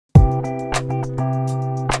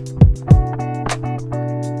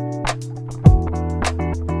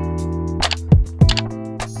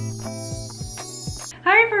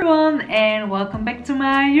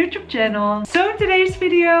my YouTube channel. So in today's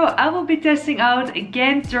video I will be testing out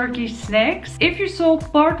again Turkish snacks. If you saw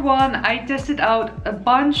part 1, I tested out a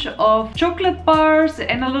bunch of chocolate bars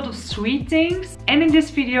and a lot of sweet things. And in this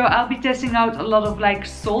video I'll be testing out a lot of like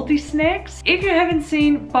salty snacks. If you haven't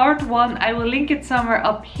seen part 1, I will link it somewhere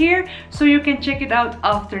up here so you can check it out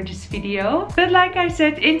after this video. But like I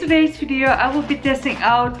said, in today's video I will be testing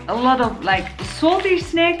out a lot of like salty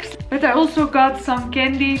snacks, but I also got some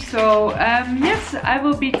candy. So yes, I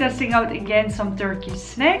will be testing out again some Turkish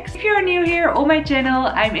snacks. If you're new here on my channel,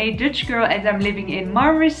 I'm a Dutch girl and I'm living in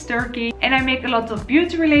Marmaris, Turkey, and I make a lot of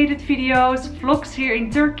beauty related videos, vlogs here in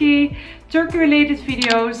Turkey related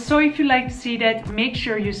videos. So if you like to see that, make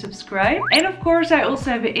sure you subscribe. And of course I also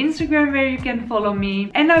have an Instagram where you can follow me.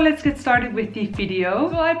 And now let's get started with the video.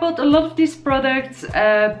 So I bought a lot of these products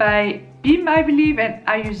by Beam, I believe, and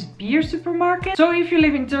I use Beer Supermarket. So if you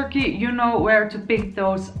live in Turkey, you know where to pick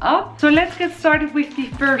those up. So let's get started with the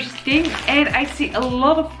first thing. And I see a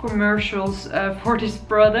lot of commercials for this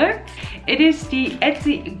product. It is the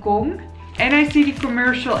Eti Gong. And I see the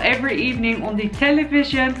commercial every evening on the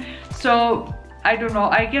television. So I don't know,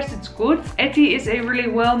 I guess it's good. Eti is a really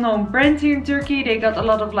well-known brand here in Turkey. They got a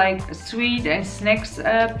lot of like sweet and snacks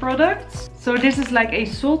products. So this is like a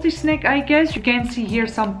salty snack, I guess. You can see here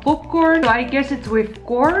some popcorn. So I guess it's with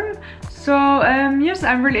corn. So yes,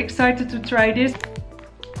 I'm really excited to try this.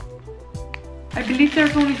 I believe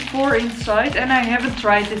there's only 4 inside and I haven't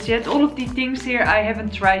tried this yet. All of the things here I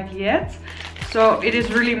haven't tried yet. So it is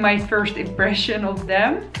really my first impression of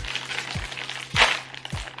them.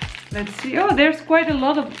 Let's see. Oh, there's quite a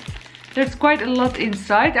lot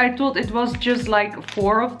inside. I thought it was just like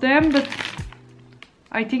 4 of them, but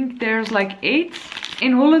I think there's like 8.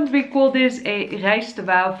 In Holland we call this a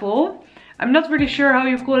rijstwafel. I'm not really sure how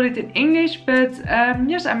you call it in English, but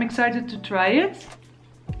yes, I'm excited to try it.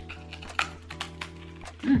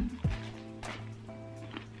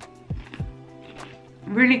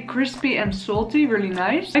 Really crispy and salty, really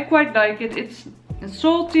nice. I quite like it. It's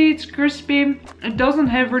salty, it's crispy. It doesn't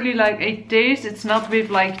have really like a taste. It's not with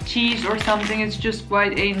like cheese or something. It's just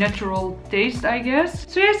quite a natural taste, I guess.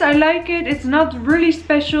 So yes, I like it. It's not really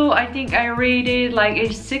special. I think I rate it like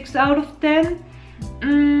a 6 out of 10.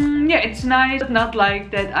 Yeah, it's nice, but not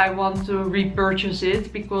like that I want to repurchase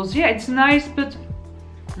it, because yeah, it's nice, but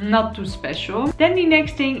not too special. Then the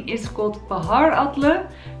next thing is called Bahar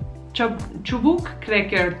Adlı Çubuk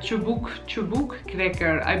cracker. Çubuk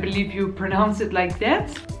cracker. I believe you pronounce it like that.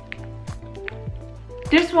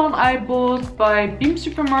 This one I bought by Beam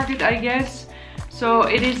Supermarket, I guess. So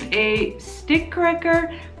it is a stick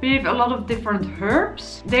cracker with a lot of different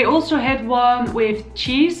herbs. They also had one with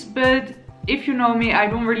cheese, but if you know me, I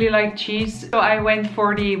don't really like cheese. So I went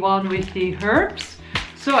for the one with the herbs.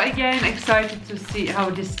 So again, excited to see how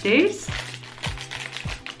this tastes.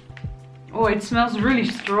 Oh, it smells really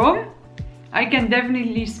strong. I can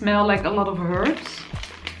definitely smell like a lot of herbs.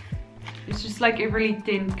 It's just like a really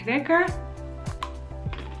thin cracker.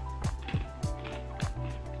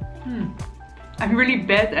 I'm really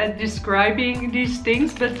bad at describing these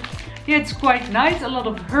things, but yeah, it's quite nice. A lot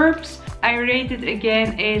of herbs. I rate it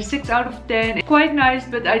again a 6 out of 10. It's quite nice,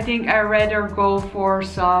 but I think I rather go for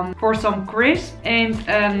some crisp and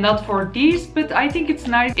not for these. But I think it's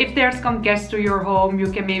nice if there's some guests to your home,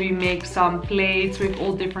 you can maybe make some plates with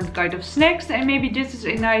all different kind of snacks, and maybe this is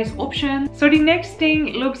a nice option. So the next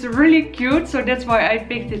thing looks really cute, so that's why I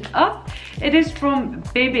picked it up. It is from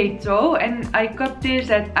Bebeto and I got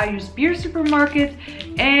this at I Use Beer Supermarket,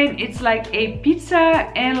 and it's like a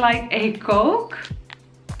pizza and like a Coke.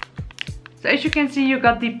 So as you can see, you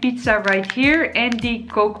got the pizza right here and the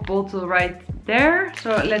Coke bottle right there.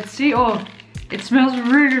 So let's see. Oh, it smells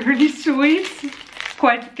really sweet.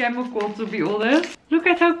 Quite chemical, to be honest. Look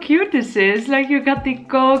at how cute this is. Like you got the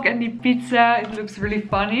Coke and the pizza. It looks really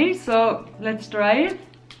funny. So let's try it.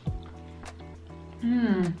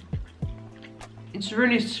 It's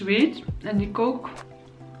really sweet, and the Coke.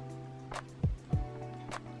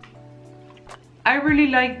 I really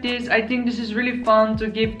like this. I think this is really fun to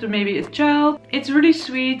give to maybe a child. It's really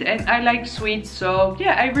sweet and I like sweets, so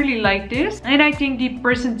yeah, I really like this. And I think the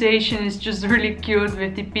presentation is just really cute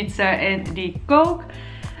with the pizza and the Coke.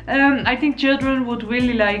 I think children would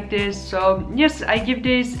really like this, so yes, I give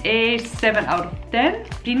this a 7 out of 10.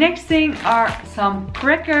 The next thing are some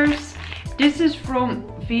crackers. This is from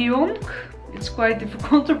Vionk. It's quite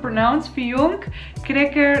difficult to pronounce. Vionk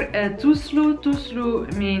cracker tuzlu.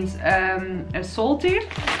 Tuzlu means salty.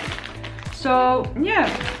 So yeah,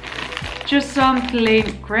 just some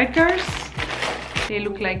plain crackers. They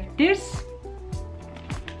look like this.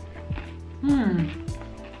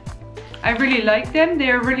 I really like them. They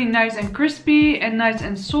are really nice and crispy and nice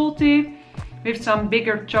and salty, with some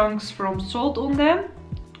bigger chunks from salt on them.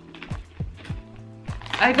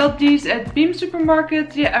 I got these at Beam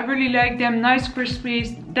Supermarket. Yeah, I really like them. Nice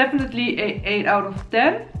crispy. Definitely a 8 out of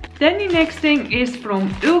 10. Then the next thing is from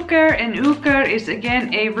Ülker, and Ülker is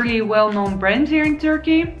again a really well-known brand here in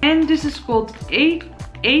Turkey. And this is called 8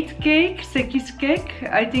 cake, 8 cake,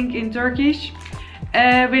 I think in Turkish,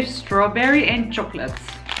 with strawberry and chocolate.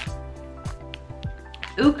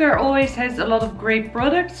 Ülker always has a lot of great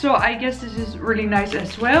products, so I guess this is really nice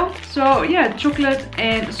as well. So yeah, chocolate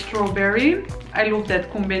and strawberry. I love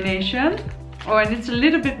that combination. Oh, and it's a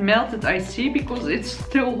little bit melted, I see, because it's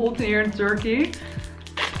still hot here in Turkey.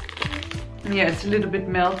 Yeah, it's a little bit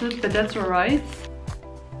melted, but that's alright.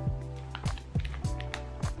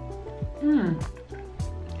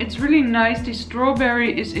 It's really nice. The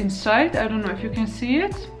strawberry is inside. I don't know if you can see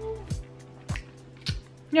it.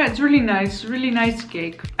 Yeah, it's really nice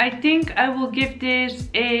cake. I think I will give this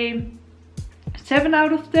a 7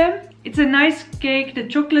 out of 10. It's a nice cake. The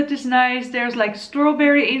chocolate is nice. There's like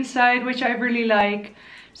strawberry inside, which I really like.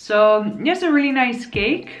 So yes, a really nice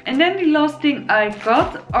cake. And then the last thing I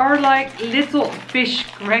got are like little fish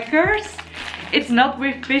crackers. It's not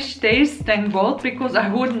with fish taste, thank God, because I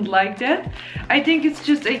wouldn't like that. I think it's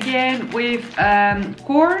just again with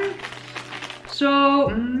corn. So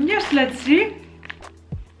yes, let's see.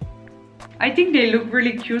 I think they look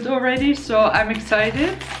really cute already, so I'm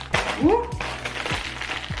excited. Ooh.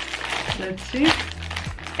 Let's see.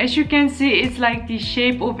 As you can see, it's like the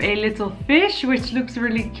shape of a little fish, which looks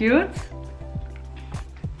really cute.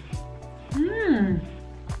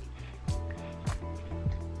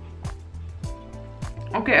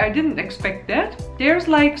 Okay, I didn't expect that. There's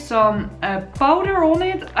like some powder on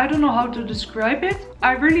it. I don't know how to describe it.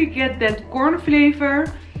 I really get that corn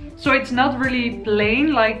flavor. So it's not really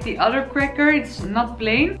plain like the other cracker. It's not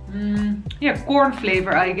plain. Yeah, corn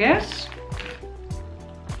flavor, I guess.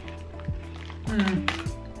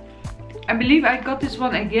 I believe I got this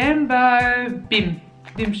one again by Beam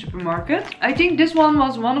Supermarket. I think this one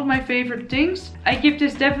was one of my favorite things. I give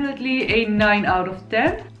this definitely a 9 out of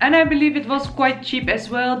 10. And I believe it was quite cheap as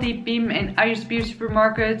well. The Beam and ISB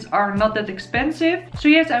supermarkets are not that expensive. So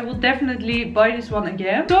yes, I will definitely buy this one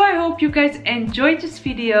again. So I hope you guys enjoyed this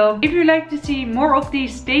video. If you'd like to see more of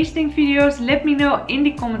these tasting videos, let me know in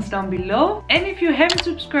the comments down below. And if you haven't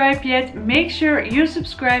subscribed yet, make sure you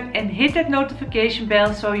subscribe and hit that notification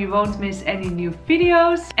bell so you won't miss any new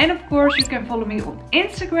videos. And of course, you can follow me on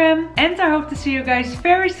Instagram. And I hope to see you guys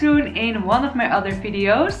very soon in one of my other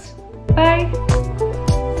videos. Bye!